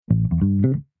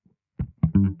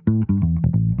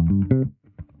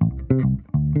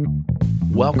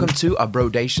Welcome to A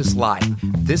Brodacious Life.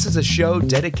 This is a show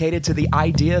dedicated to the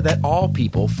idea that all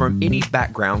people from any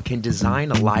background can design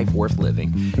a life worth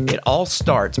living. It all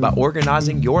starts by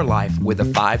organizing your life with the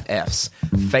 5 F's: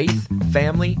 faith,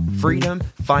 family, freedom,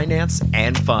 finance,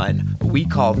 and fun. We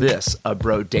call this A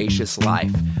Brodacious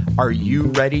Life. Are you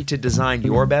ready to design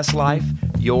your best life?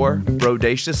 Your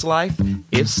Brodacious Life?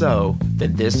 If so,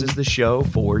 then this is the show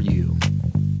for you.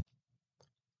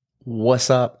 What's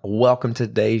up? Welcome to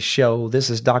today's show. This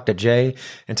is Dr. J,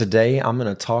 and today I'm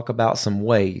going to talk about some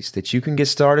ways that you can get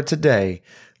started today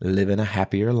living a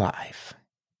happier life.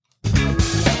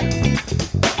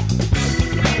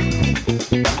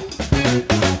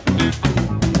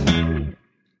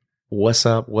 What's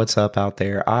up? What's up out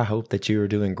there? I hope that you are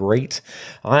doing great.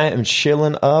 I am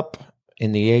chilling up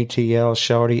in the ATL,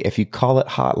 shorty. If you call it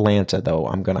Hotlanta, though,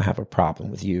 I'm going to have a problem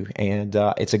with you. And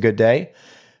it's a good day.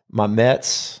 My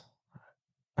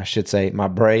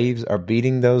Braves are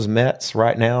beating those Mets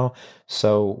right now.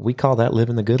 So we call that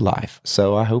living the good life.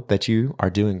 So I hope that you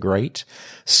are doing great.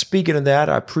 Speaking of that,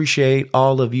 I appreciate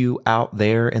all of you out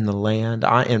there in the land.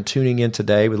 I am tuning in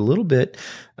today with a little bit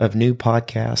of new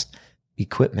podcast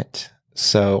equipment.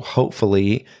 So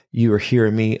hopefully you are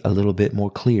hearing me a little bit more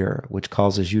clear, which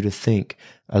causes you to think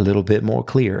a little bit more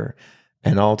clear.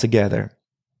 And all together,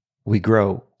 we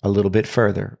grow a little bit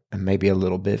further and maybe a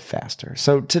little bit faster.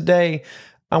 So today,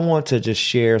 I want to just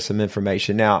share some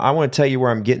information. Now, I want to tell you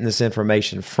where I'm getting this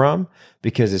information from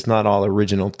because it's not all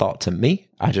original thought to me.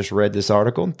 I just read this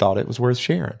article and thought it was worth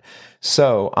sharing.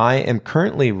 So I am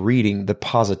currently reading the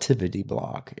Positivity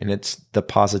blog, and it's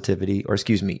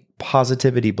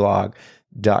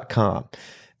positivityblog.com.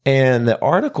 And the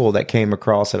article that came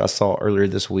across that I saw earlier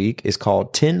this week is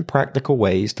called 10 Practical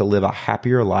Ways to Live a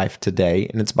Happier Life Today,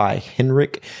 and it's by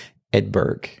Henrik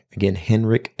Edberg. Again,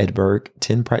 Henrik Edberg,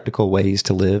 10 Practical Ways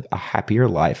to Live a Happier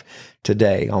Life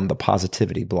Today on the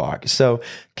Positivity blog. So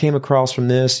came across from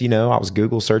this, I was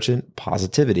Google searching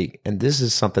positivity, and this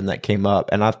is something that came up,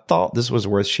 and I thought this was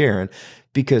worth sharing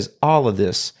because all of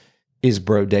this is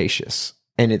brodacious.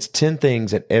 And it's 10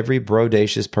 things that every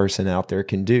brodacious person out there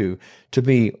can do to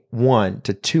be 1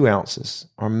 to 2 ounces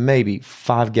or maybe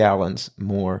 5 gallons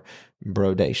more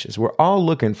brodacious. We're all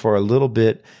looking for a little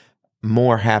bit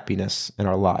more happiness in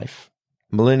our life.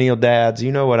 Millennial dads,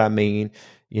 you know what I mean.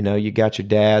 You got your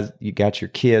dads, you got your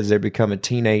kids, they're becoming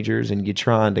teenagers and you're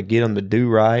trying to get them to do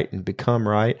right and become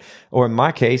right. Or in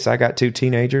my case, I got 2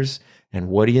 teenagers and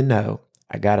what do you know?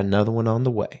 I got another one on the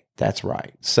way. That's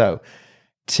right. So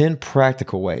 10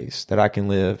 practical ways that I can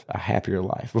live a happier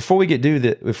life. Before we give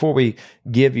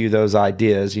you those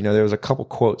ideas, there was a couple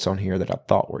quotes on here that I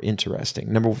thought were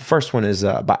interesting. First one is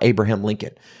by Abraham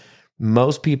Lincoln.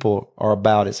 Most people are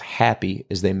about as happy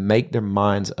as they make their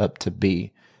minds up to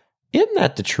be. Isn't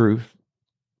that the truth?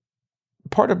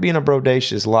 Part of being a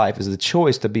brodacious life is the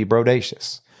choice to be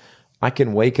brodacious. I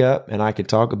can wake up and I can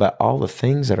talk about all the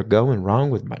things that are going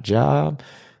wrong with my job.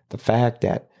 The fact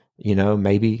that,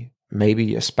 maybe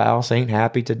your spouse ain't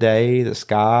happy today. The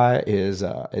sky is,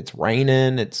 it's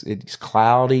raining. It's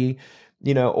cloudy,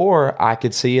 or I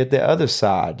could see it the other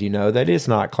side, that it's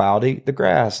not cloudy. The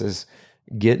grass is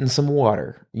getting some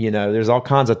water. There's all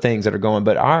kinds of things that are going,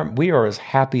 but we are as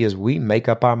happy as we make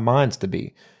up our minds to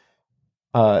be.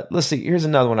 Let's see. Here's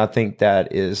another one I think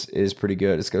that is pretty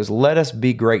good. It goes, let us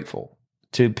be grateful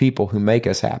to people who make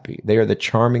us happy. They are the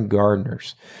charming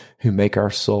gardeners who make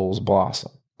our souls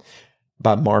blossom.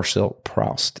 By Marcel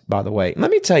Proust, by the way.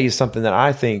 Let me tell you something that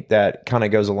I think that kind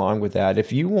of goes along with that.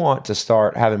 If you want to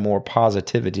start having more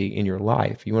positivity in your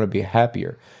life, you want to be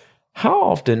happier, how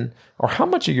often or how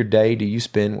much of your day do you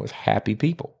spend with happy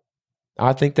people?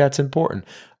 I think that's important.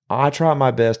 I try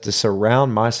my best to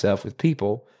surround myself with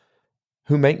people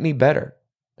who make me better,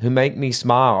 who make me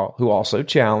smile, who also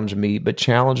challenge me, but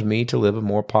challenge me to live a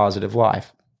more positive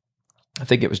life. I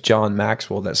think it was John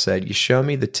Maxwell that said, you show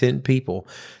me the 10 people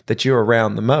that you're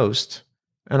around the most,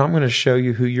 and I'm going to show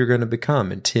you who you're going to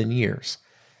become in 10 years.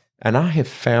 And I have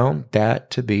found that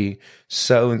to be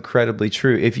so incredibly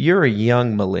true. If you're a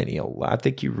young millennial, I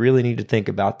think you really need to think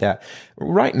about that.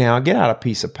 Right now, get out a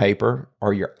piece of paper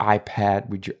or your iPad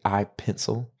with your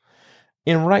iPencil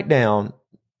and write down,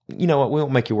 we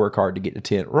won't make you work hard to get to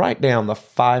 10. Write down the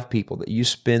 5 people that you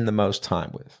spend the most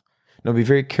time with. Now, be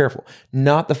very careful.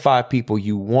 Not the 5 people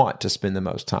you want to spend the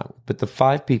most time with, but the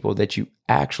 5 people that you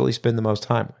actually spend the most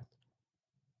time with.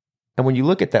 And when you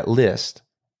look at that list,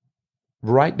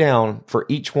 write down for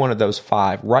each one of those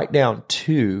 5, write down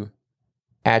 2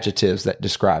 adjectives that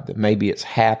describe them. Maybe it's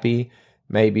happy.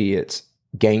 Maybe it's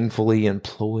gainfully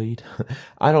employed.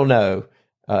 I don't know.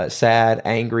 Sad,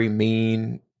 angry,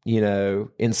 mean,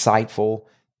 insightful.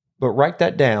 But write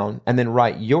that down and then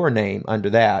write your name under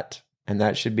that. And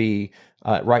that should be,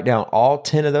 write down all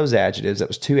 10 of those adjectives. That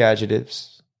was 2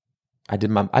 adjectives. I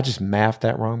just mathed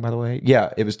that wrong, by the way.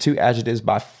 Yeah, it was 2 adjectives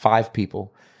by 5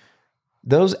 people.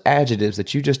 Those adjectives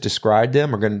that you just described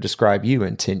them are going to describe you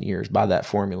in 10 years by that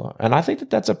formula. And I think that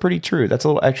that's a pretty true. That's a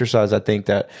little exercise I think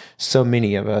that so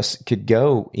many of us could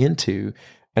go into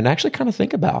and actually kind of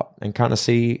think about and kind of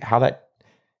see how that,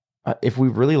 if we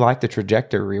really like the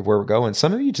trajectory of where we're going.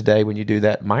 Some of you today, when you do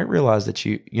that, might realize that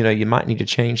you might need to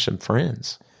change some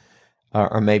friends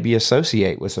or maybe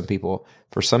associate with some people.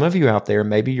 For some of you out there,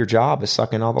 maybe your job is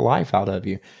sucking all the life out of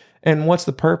you. And what's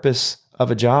the purpose of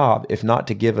a job if not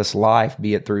to give us life,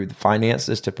 be it through the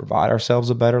finances to provide ourselves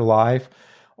a better life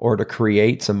or to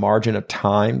create some margin of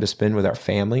time to spend with our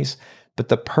families? But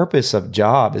the purpose of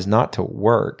job is not to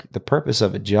work. The purpose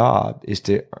of a job is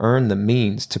to earn the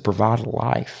means to provide a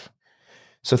life.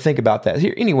 So think about that.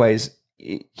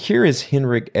 Here is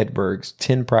Henrik Edberg's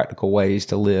 10 practical ways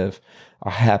to live a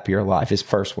happier life. His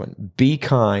first one: be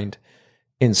kind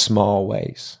in small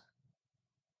ways.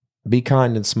 Be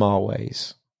kind in small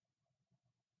ways.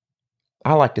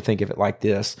 I like to think of it like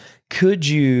this. Could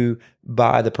you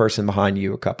buy the person behind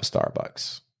you a cup of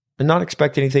Starbucks and not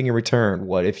expect anything in return?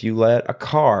 What if you let a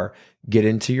car get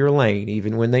into your lane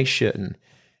even when they shouldn't?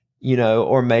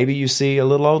 Or maybe you see a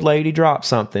little old lady drop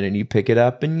something and you pick it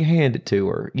up and you hand it to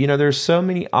her. There's so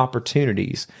many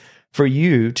opportunities for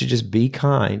you to just be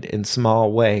kind in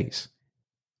small ways.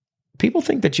 People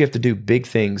think that you have to do big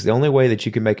things. The only way that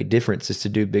you can make a difference is to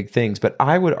do big things. But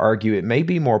I would argue it may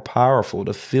be more powerful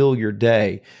to fill your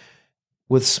day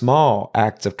with small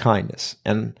acts of kindness.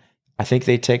 And I think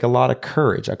they take a lot of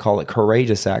courage. I call it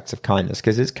courageous acts of kindness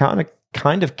because it's kind of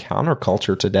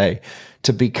counterculture today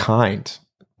to be kind.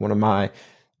 One of my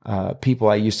people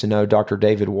I used to know, Dr.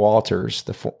 David Walters,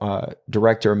 the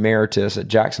director emeritus at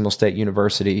Jacksonville State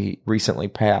University, he recently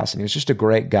passed, and he was just a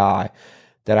great guy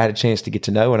that I had a chance to get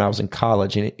to know when I was in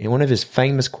college. And one of his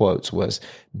famous quotes was,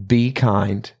 "Be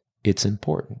kind, it's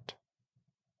important."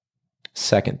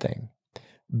 Second thing,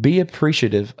 be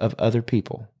appreciative of other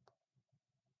people.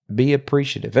 Be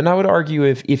appreciative. And I would argue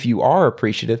if you are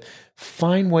appreciative,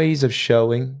 find ways of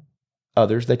showing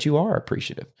others that you are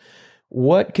appreciative.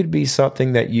 What could be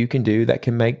something that you can do that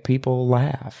can make people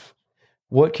laugh?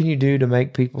 What can you do to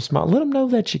make people smile? Let them know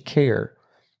that you care.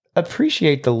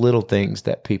 Appreciate the little things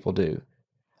that people do.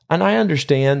 And I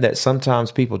understand that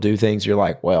sometimes people do things you're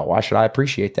like, well, why should I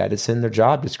appreciate that? It's in their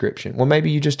job description. Well,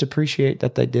 maybe you just appreciate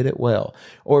that they did it well,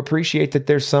 or appreciate that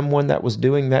there's someone that was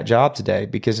doing that job today,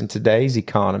 because in today's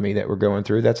economy that we're going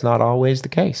through, that's not always the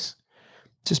case.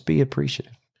 Just be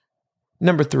appreciative.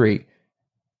 Number 3,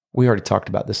 we already talked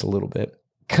about this a little bit.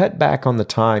 Cut back on the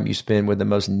time you spend with the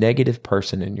most negative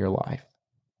person in your life.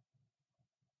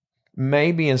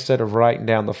 Maybe instead of writing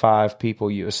down the 5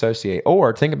 people you associate,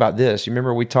 or think about this. You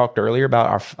remember we talked earlier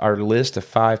about our list of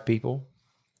 5 people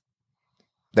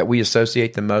that we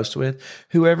associate the most with?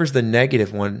 Whoever's the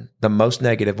negative one, the most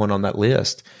negative one on that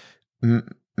list,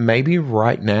 maybe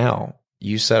right now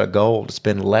you set a goal to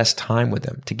spend less time with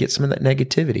them, to get some of that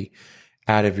negativity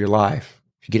out of your life.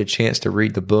 If you get a chance to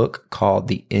read the book called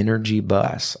The Energy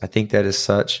Bus, I think that is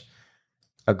such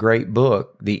a great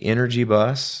book, The Energy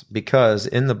Bus, because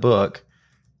in the book,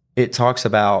 it talks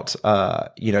about,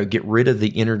 get rid of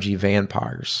the energy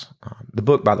vampires. The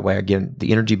book, by the way, again,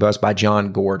 The Energy Bus by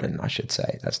John Gordon, I should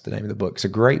say. That's the name of the book. It's a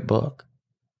great book.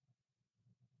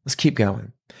 Let's keep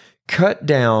going. Cut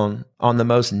down on the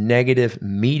most negative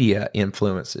media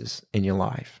influences in your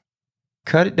life.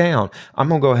 Cut it down. I'm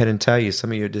going to go ahead and tell you,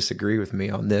 some of you disagree with me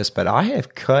on this, but I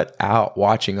have cut out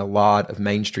watching a lot of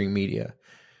mainstream media.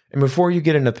 And before you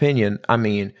get an opinion,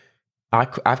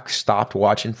 I've stopped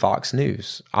watching Fox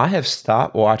News. I have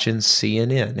stopped watching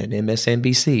CNN and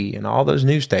MSNBC and all those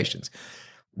news stations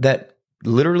that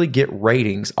literally get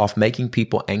ratings off making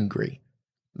people angry.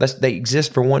 They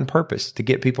exist for one purpose, to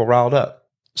get people riled up.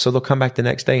 So they'll come back the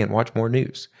next day and watch more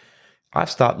news.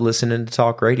 I've stopped listening to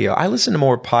talk radio. I listen to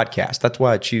more podcasts. That's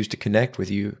why I choose to connect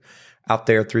with you out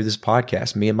there through this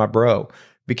podcast, me and my bro,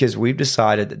 because we've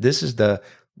decided that this is the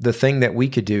thing that we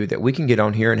could do, that we can get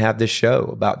on here and have this show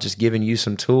about just giving you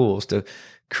some tools to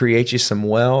create you some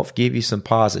wealth, give you some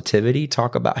positivity,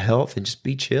 talk about health, and just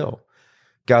be chill.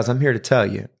 Guys, I'm here to tell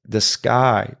you, the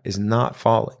sky is not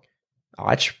falling.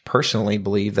 I personally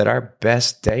believe that our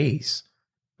best days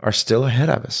are still ahead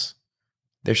of us.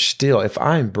 There's still, if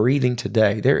I'm breathing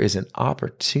today, there is an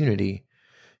opportunity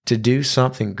to do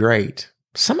something great.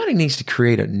 Somebody needs to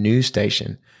create a news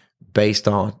station based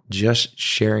on just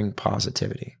sharing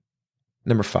positivity.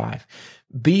 Number 5,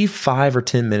 be 5 or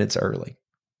 10 minutes early.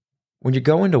 When you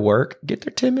go into work, get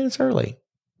there 10 minutes early.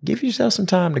 Give yourself some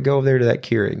time to go over there to that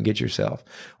Keurig and get yourself.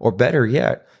 Or better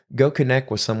yet, go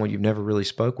connect with someone you've never really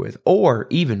spoke with. Or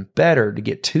even better, to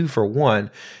get 2 for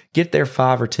 1, get there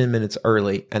 5 or 10 minutes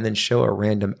early and then show a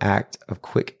random act of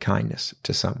quick kindness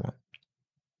to someone.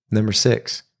 Number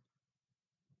 6,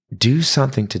 do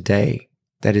something today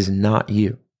that is not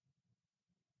you.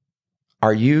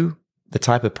 Are you the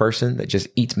type of person that just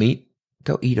eats meat?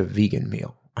 Go eat a vegan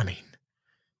meal.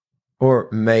 Or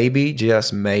maybe,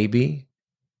 just maybe,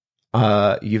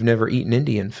 you've never eaten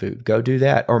Indian food. Go do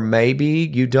that. Or maybe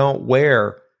you don't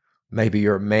maybe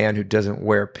you're a man who doesn't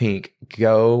wear pink.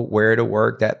 Go wear to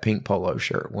work that pink polo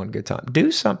shirt one good time.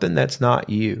 Do something that's not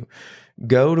you.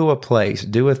 Go to a place,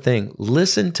 do a thing.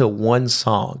 Listen to one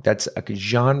song that's a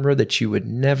genre that you would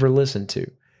never listen to.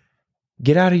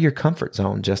 Get out of your comfort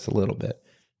zone just a little bit.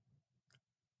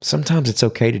 Sometimes it's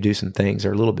okay to do some things that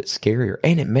are a little bit scarier,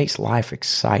 and it makes life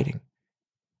exciting.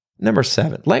 Number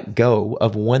 7, let go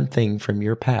of one thing from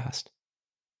your past.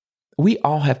 We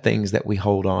all have things that we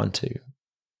hold on to.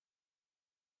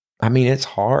 It's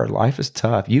hard. Life is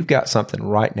tough. You've got something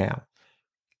right now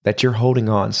that you're holding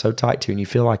on so tight to and you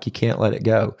feel like you can't let it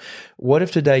go. What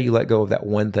if today you let go of that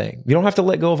one thing? You don't have to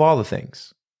let go of all the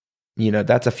things.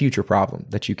 That's a future problem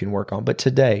that you can work on. But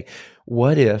today,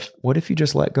 what if you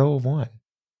just let go of one?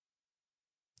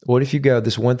 What if you go,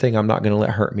 this one thing I'm not going to let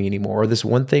hurt me anymore, or this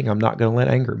one thing I'm not going to let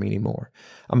anger me anymore?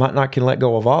 I might not can let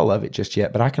go of all of it just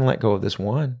yet, but I can let go of this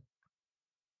one.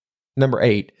 Number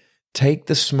 8, take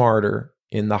the smarter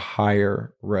in the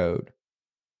higher road.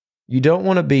 You don't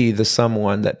want to be the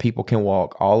someone that people can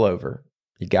walk all over.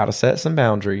 You got to set some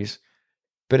boundaries,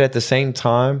 but at the same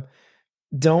time,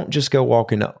 don't just go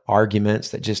walk into arguments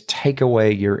that just take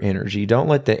away your energy. Don't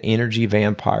let the energy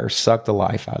vampire suck the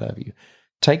life out of you.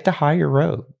 Take the higher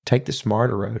road. Take the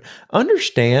smarter road.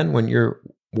 Understand when you're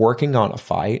working on a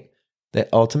fight that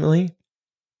ultimately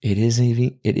it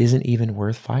isn't even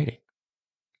worth fighting.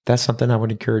 That's something I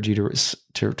would encourage you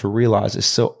to realize is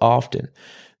so often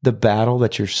the battle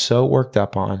that you're so worked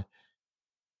up on.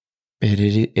 It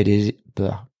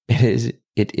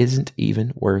isn't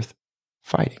even worth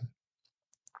fighting.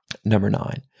 Number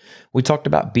 9, we talked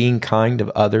about being kind of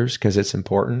others because it's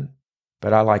important,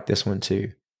 but I like this one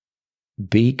too.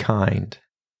 Be kind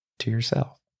to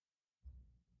yourself.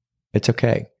 It's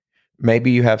okay.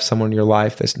 Maybe you have someone in your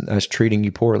life that's treating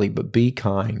you poorly, but be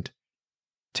kind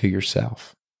to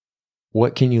yourself.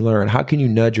 What can you learn? How can you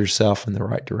nudge yourself in the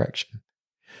right direction?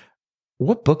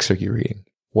 What books are you reading?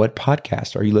 What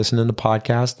podcast? Are you listening to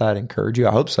podcasts that encourage you?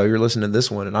 I hope so. You're listening to this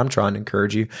one and I'm trying to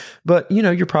encourage you, but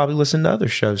you're probably listening to other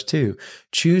shows too.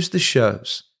 Choose the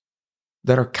shows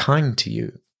that are kind to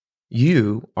you.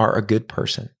 You are a good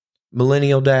person.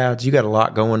 Millennial dads, you got a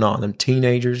lot going on. Them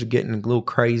teenagers are getting a little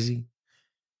crazy.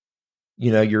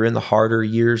 You're in the harder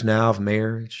years now of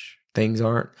marriage. Things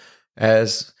aren't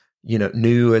as,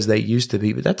 new as they used to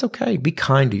be, but that's okay. Be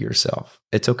kind to yourself.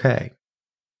 It's okay.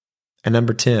 And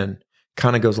number 10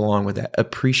 kind of goes along with that.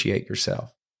 Appreciate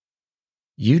yourself.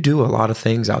 You do a lot of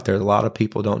things out there that a lot of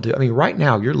people don't do. Right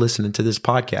now you're listening to this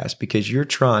podcast because you're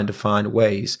trying to find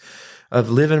ways of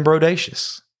living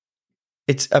brodacious.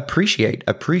 It's appreciate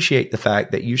the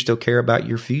fact that you still care about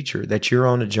your future, that you're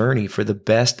on a journey for the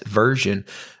best version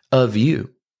of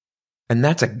you. And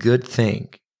that's a good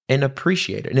thing. And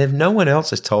appreciate it. And if no one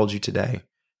else has told you today,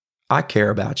 I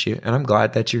care about you and I'm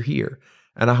glad that you're here.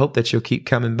 And I hope that you'll keep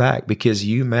coming back because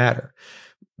you matter.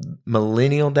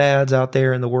 Millennial dads out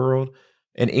there in the world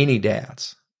and any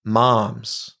dads,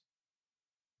 moms,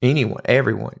 anyone,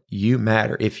 everyone, you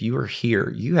matter. If you are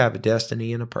here, you have a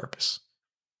destiny and a purpose.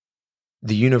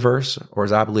 The universe, or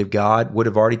as I believe God, would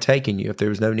have already taken you if there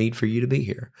was no need for you to be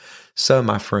here. So,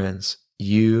 my friends,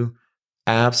 you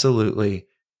absolutely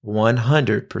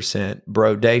 100%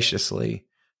 brodaciously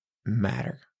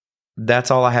matter.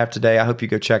 That's all I have today. I hope you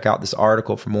go check out this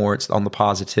article for more. It's on the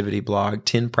Positivity blog,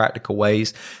 10 Practical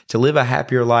Ways to Live a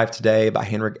Happier Life Today by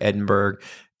Henrik Edinburgh.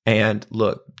 And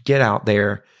look, get out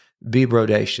there, be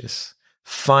brodacious.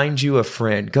 Find you a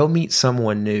friend. Go meet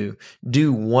someone new.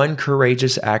 Do one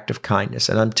courageous act of kindness.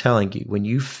 And I'm telling you, when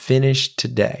you finish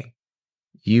today,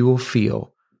 you will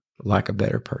feel like a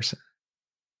better person.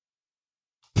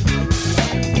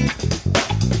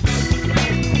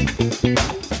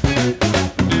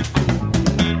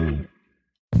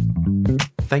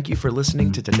 Thank you for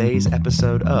listening to today's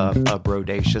episode of A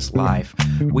Brodacious Life.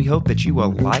 We hope that you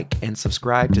will like and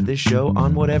subscribe to this show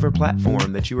on whatever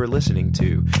platform that you are listening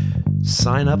to.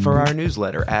 Sign up for our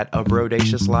newsletter at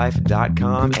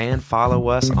abrodaciouslife.com and follow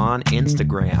us on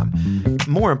Instagram.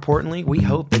 More importantly, we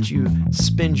hope that you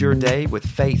spend your day with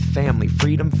faith, family,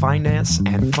 freedom, finance,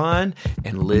 and fun,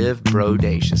 and live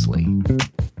brodaciously.